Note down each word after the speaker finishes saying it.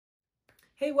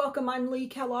Hey, welcome. I'm Lee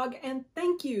Kellogg, and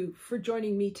thank you for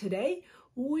joining me today.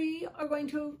 We are going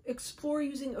to explore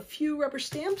using a few rubber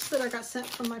stamps that I got sent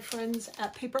from my friends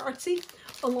at Paper Artsy,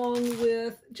 along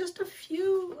with just I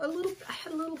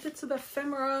had little bits of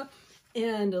ephemera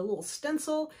and a little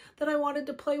stencil that I wanted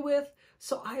to play with.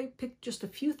 So I picked just a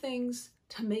few things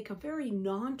to make a very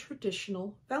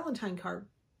non-traditional Valentine card.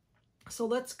 So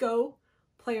let's go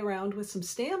play around with some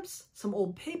stamps, some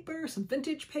old paper, some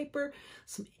vintage paper,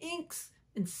 some inks,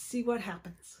 and see what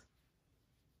happens.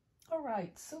 All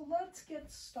right, so let's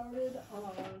get started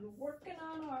on working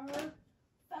on our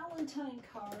Valentine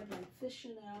card. I'm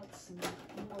fishing out some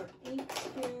more inks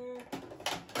here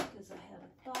because I had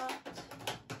a thought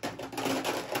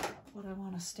what I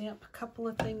want to stamp a couple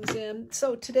of things in.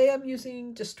 So today I'm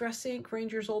using Distress Ink,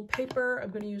 Ranger's Old Paper.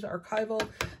 I'm going to use Archival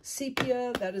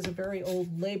Sepia. That is a very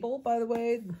old label, by the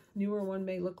way. The newer one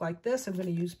may look like this. I'm going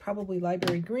to use probably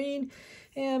Library Green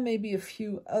and maybe a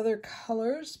few other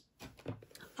colors.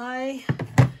 I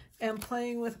am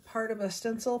playing with part of a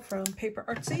stencil from Paper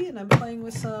Artsy, and I'm playing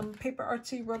with some Paper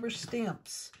Artsy rubber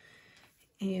stamps.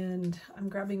 And I'm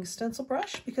grabbing a stencil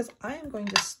brush because I am going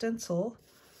to stencil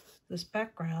this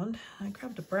background. I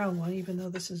grabbed a brown one, even though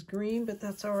this is green, but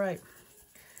that's all right.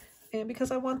 And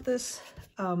because I want this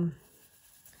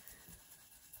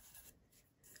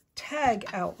tag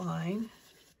outline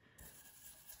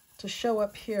to show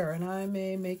up here, and I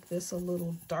may make this a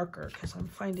little darker because I'm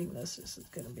finding this is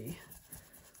going to be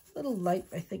a little light,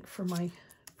 I think, for my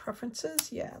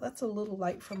preferences. Yeah, that's a little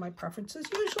light for my preferences.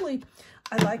 Usually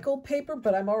I like old paper,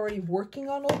 but I'm already working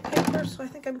on old paper, so I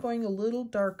think I'm going a little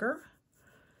darker.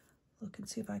 Look and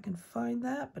see if I can find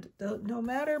that, but it don't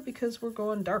matter because we're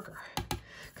going darker.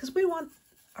 Because we want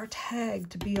our tag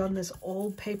to be on this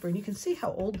old paper, and you can see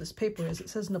how old this paper is. It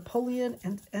says Napoleon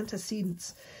and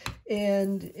Antecedents,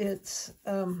 and it's,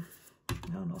 I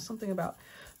don't know, something about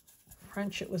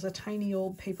French. It was a tiny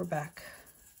old paperback.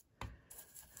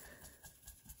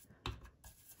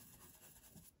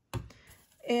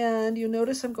 And you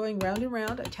notice I'm going round and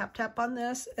round. I tap on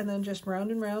this, and then just round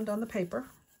and round on the paper.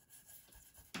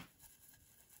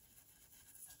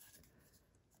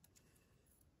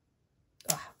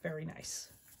 Very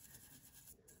nice.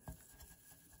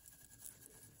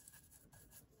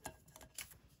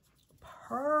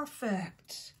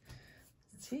 Perfect.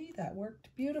 See, that worked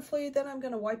beautifully. Then I'm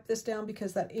going to wipe this down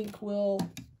because that ink will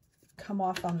come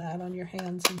off on that, on your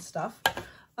hands and stuff.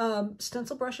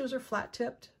 Stencil brushes are flat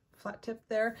tipped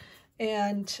there.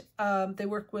 And they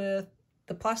work with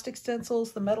the plastic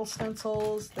stencils, the metal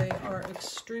stencils. They are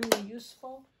extremely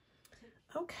useful.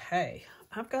 Okay,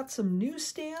 I've got some new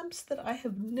stamps that I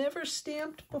have never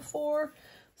stamped before.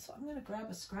 So I'm going to grab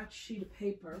a scratch sheet of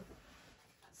paper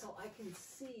so I can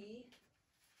see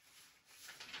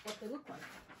what they look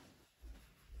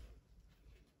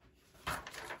like.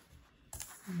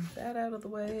 Move that out of the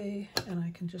way, and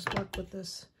I can just work with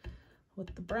this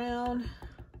with the brown.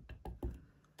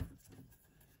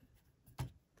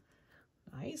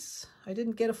 Nice. I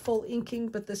didn't get a full inking,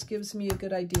 but this gives me a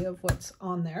good idea of what's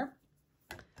on there.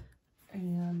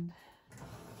 And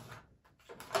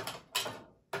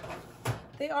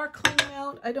they are clinging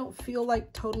out. I don't feel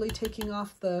like totally taking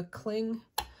off the cling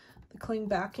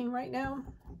backing right now,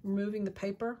 removing the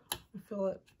paper. I feel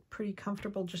it pretty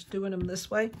comfortable just doing them this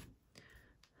way.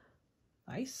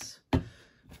 Nice. I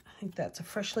think that's a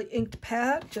freshly inked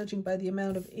pad, judging by the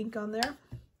amount of ink on there.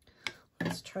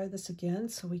 Let's try this again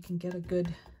so we can get a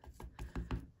good...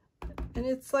 And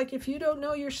it's like, if you don't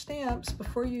know your stamps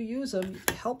before you use them,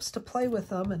 it helps to play with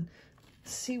them and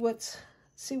see what's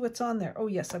on there. Oh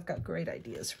yes, I've got great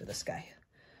ideas for this guy.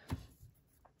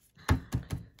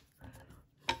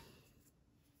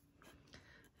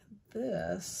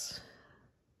 This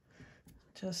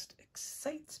just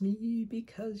excites me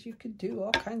because you could do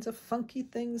all kinds of funky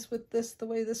things with this, the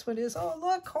way this one is. Oh,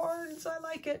 look, horns, I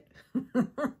like it.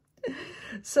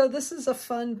 So this is a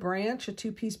fun branch, a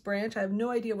two-piece branch. I have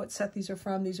no idea what set these are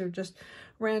from. These are just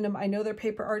random. I know they're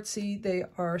Paper Artsy. They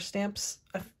are stamps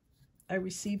I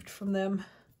received from them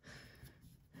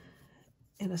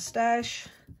in a stash.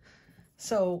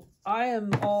 So I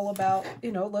am all about,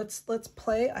 you know, let's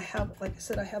play. I have, like I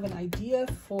said, I have an idea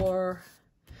for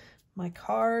my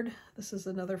card. This is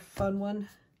another fun one.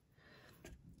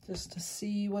 Just to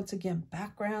see, once again,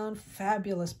 background,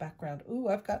 fabulous background. Ooh,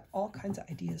 I've got all kinds of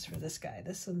ideas for this guy.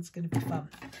 This one's going to be fun.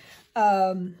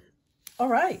 All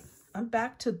right, I'm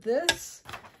back to this.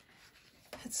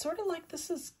 It's sort of like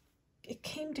it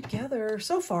came together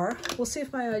so far. We'll see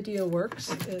if my idea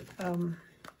works. You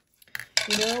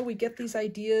know, we get these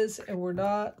ideas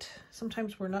and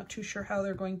sometimes we're not too sure how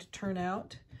they're going to turn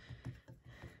out.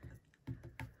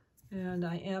 And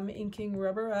I am inking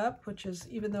rubber up, which is,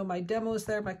 even though my demo is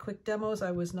there, my quick demos,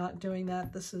 I was not doing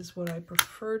that. This is what I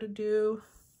prefer to do.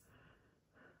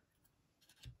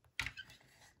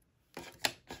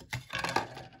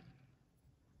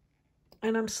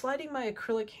 And I'm sliding my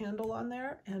acrylic handle on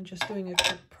there and just doing a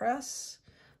quick press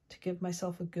to give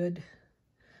myself a good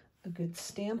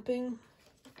stamping.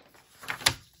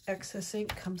 Excess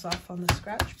ink comes off on the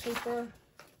scratch paper.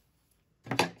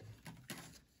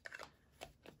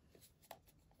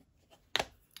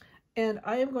 And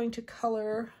I am going to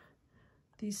color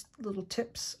these little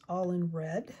tips all in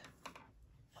red.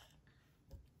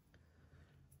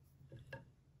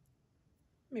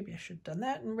 Maybe I should have done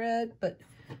that in red, but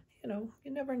you know,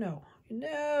 you never know. You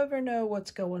never know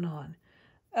what's going on.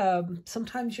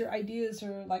 Sometimes your ideas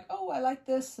are like, oh, I like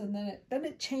this, and then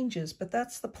it changes, but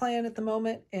that's the plan at the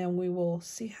moment, and we will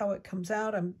see how it comes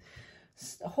out. I'm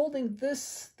holding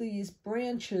these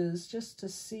branches just to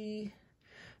see,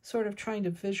 sort of trying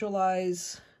to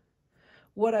visualize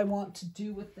what I want to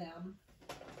do with them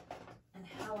and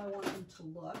how I want them to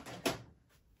look.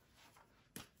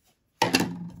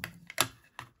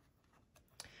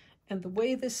 And the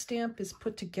way this stamp is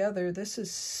put together, this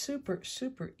is super,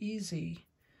 super easy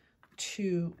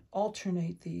to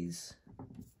alternate these.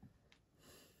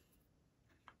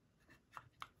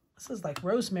 This is like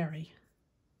rosemary.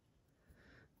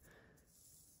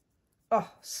 Oh,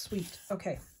 sweet.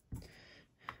 Okay.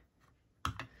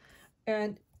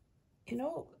 And, you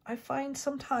know, I find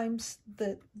sometimes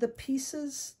that the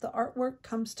pieces, the artwork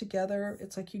comes together.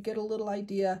 It's like you get a little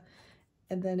idea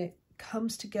and then it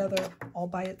comes together all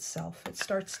by itself. It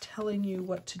starts telling you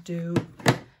what to do,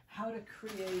 how to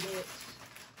create it,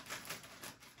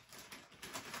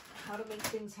 how to make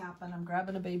things happen. I'm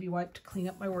grabbing a baby wipe to clean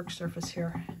up my work surface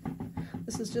here.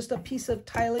 This is just a piece of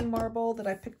tiling marble that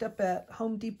I picked up at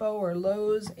Home Depot or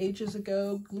Lowe's ages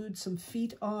ago, glued some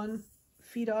feet on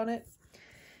it,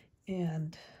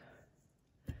 and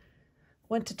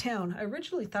went to town. I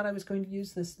originally thought I was going to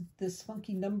use this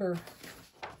funky number,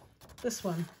 this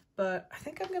one, but I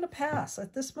think I'm going to pass.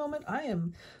 At this moment, I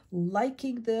am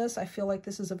liking this. I feel like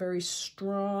this is a very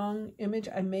strong image.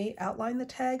 I may outline the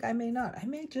tag. I may not. I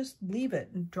may just leave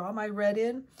it and draw my red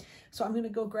in. So I'm going to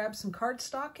go grab some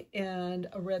cardstock and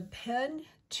a red pen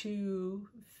to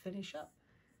finish up.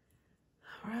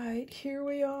 All right, here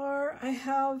we are. I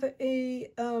have a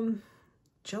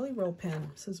Jelly Roll pen.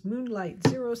 It says Moonlight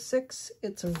 06.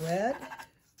 It's a red.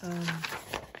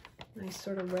 Nice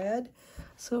sort of red.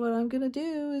 So what I'm going to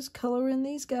do is color in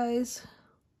these guys.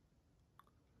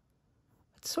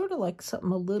 It's sort of like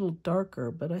something a little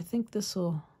darker, but I think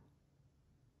this'll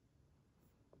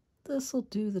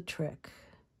do the trick.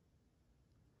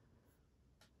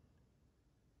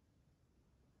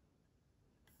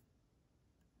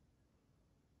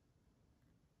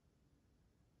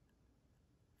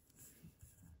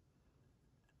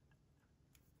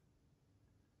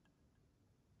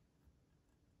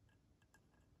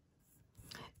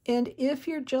 And if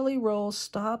your jelly roll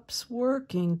stops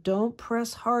working, don't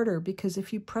press harder, because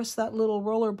if you press that little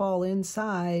roller ball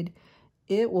inside,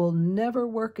 it will never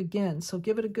work again. So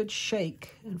give it a good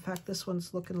shake. In fact, this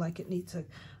one's looking like it needs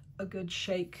a good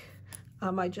shake.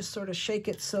 I just sort of shake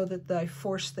it so that I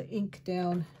force the ink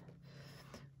down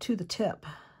to the tip.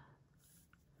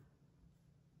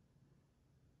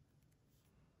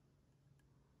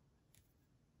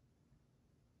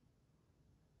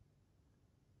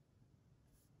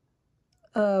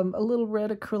 A little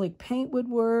red acrylic paint would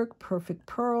work. Perfect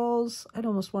pearls. I'd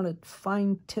almost want a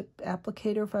fine tip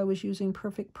applicator if I was using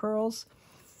perfect pearls.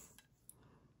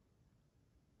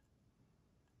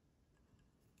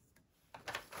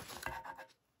 I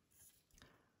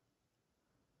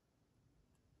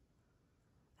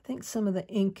think some of the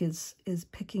ink is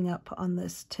picking up on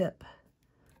this tip.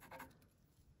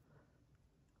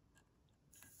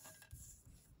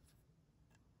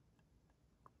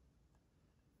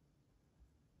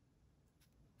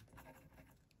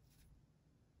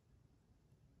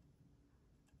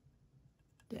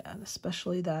 Yeah, and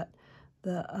especially that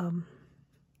the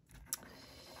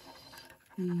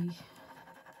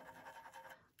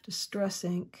Distress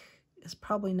ink is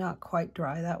probably not quite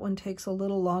dry. That one takes a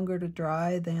little longer to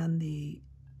dry than the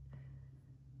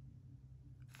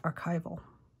Archival.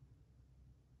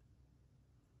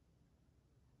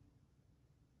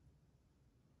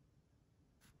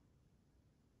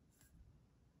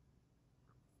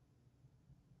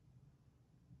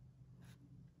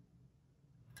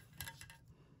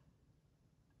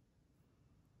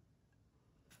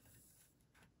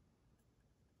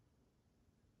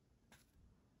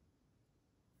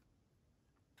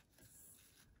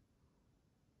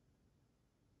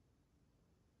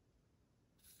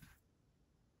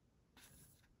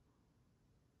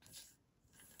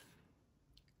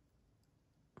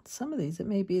 some of these, it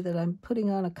may be that I'm putting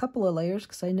on a couple of layers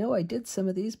because I know I did some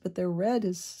of these, but their red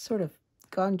is sort of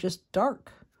gone just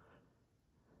dark.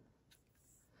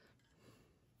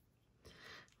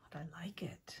 But I like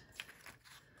it.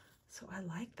 So I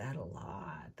like that a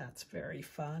lot. That's very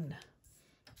fun.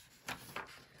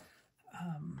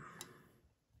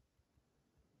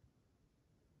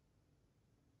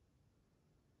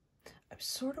 I'm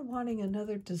sort of wanting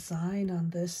another design on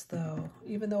this though.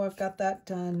 Even though I've got that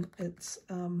done, it's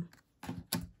now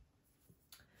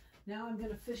I'm going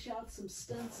to fish out some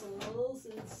stencils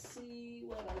and see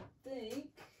what I think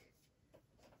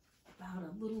about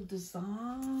a little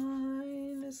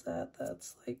design. Is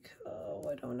that's like, oh,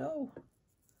 I don't know.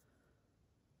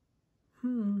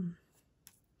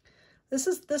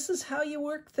 This is how you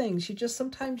work things. You just,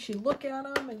 sometimes you look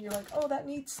at them and you're like, oh, that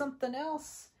needs something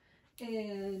else.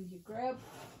 And you grab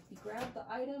the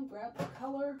item, grab the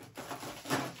color,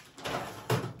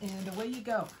 and away you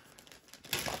go.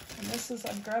 And this is,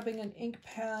 I'm grabbing an ink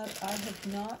pad I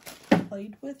have not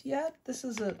played with yet. This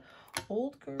is an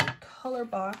older color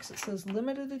box. It says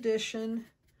limited edition.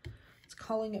 It's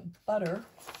calling it Butter.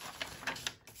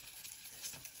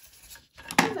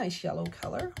 A nice yellow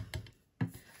color.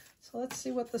 So let's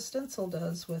see what the stencil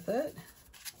does with it.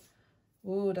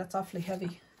 Ooh, that's awfully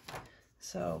heavy.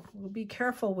 So we'll be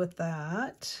careful with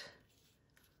that.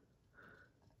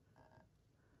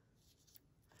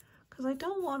 Because I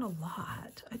don't want a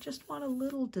lot. I just want a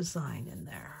little design in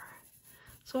there.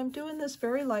 So I'm doing this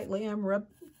very lightly. I'm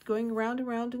going round and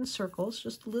round in circles,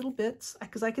 just little bits,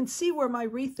 because I can see where my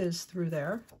wreath is through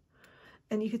there.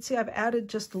 And you can see I've added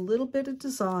just a little bit of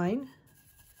design.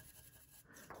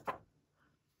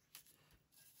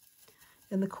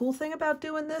 And the cool thing about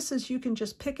doing this is you can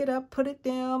just pick it up, put it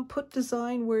down, put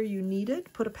design where you need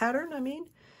it, put a pattern, I mean,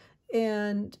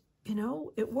 and, you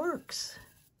know, it works.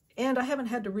 And I haven't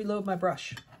had to reload my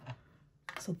brush.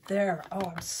 So there,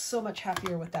 oh, I'm so much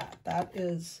happier with that. That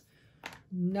is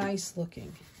nice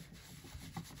looking.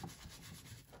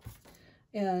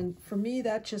 And for me,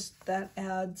 that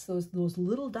adds those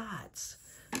little dots,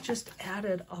 just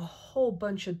added a whole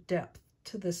bunch of depth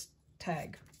to this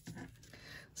tag.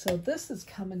 So this is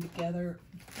coming together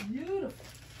beautiful.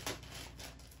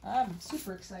 I'm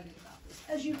super excited about this,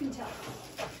 as you can tell.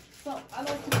 So I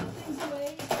like to put things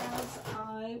away as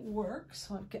I work.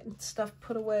 So I'm getting stuff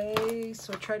put away.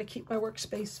 So I try to keep my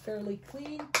workspace fairly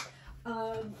clean.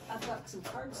 I've got some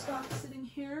cardstock sitting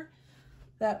here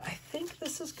that I think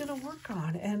this is going to work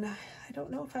on. And I don't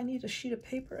know if I need a sheet of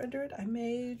paper under it. I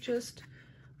may just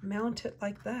mount it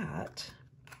like that.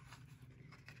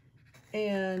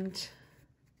 And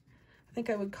I think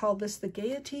I would call this the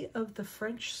Gaiety of the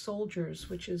French Soldiers,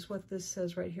 which is what this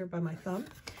says right here by my thumb.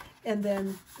 And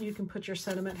then you can put your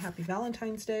sentiment, Happy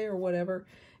Valentine's Day or whatever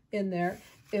in there.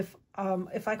 If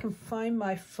I can find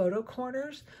my photo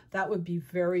corners, that would be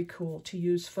very cool to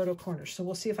use photo corners. So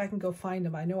we'll see if I can go find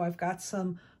them. I know I've got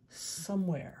some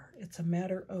somewhere. It's a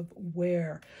matter of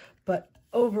where. But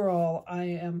overall, I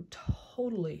am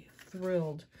totally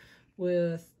thrilled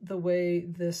with the way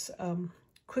this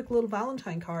quick little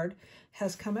Valentine card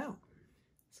has come out.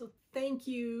 So thank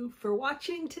you for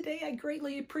watching today. I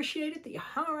greatly appreciate it that you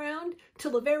hung around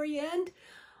till the very end.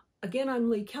 Again, I'm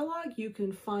Lee Kellogg. You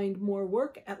can find more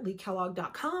work at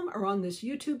leekellogg.com or on this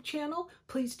YouTube channel.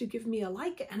 Please do give me a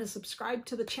like and a subscribe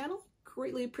to the channel.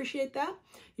 Greatly appreciate that.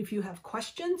 If you have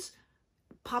questions,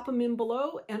 pop them in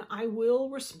below and I will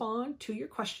respond to your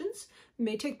questions. It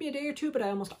may take me a day or two, but I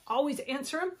almost always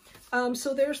answer them.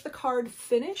 So there's the card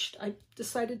finished. I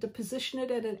decided to position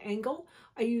it at an angle.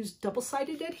 I used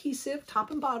double-sided adhesive,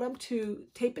 top and bottom, to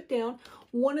tape it down.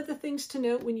 One of the things to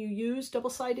note when you use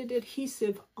double-sided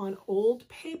adhesive on old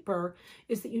paper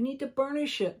is that you need to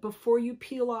burnish it before you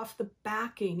peel off the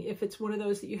backing, if it's one of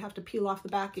those that you have to peel off the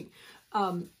backing.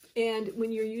 And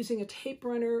when you're using a tape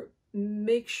runner,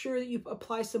 make sure that you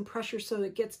apply some pressure so that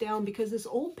it gets down, because this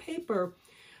old paper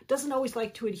doesn't always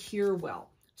like to adhere well.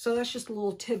 So that's just a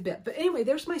little tidbit. But anyway,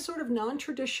 there's my sort of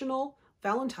non-traditional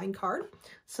Valentine card.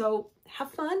 So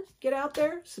have fun, get out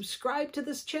there, subscribe to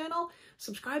this channel,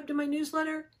 subscribe to my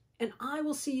newsletter, and I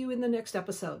will see you in the next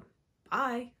episode.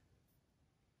 Bye.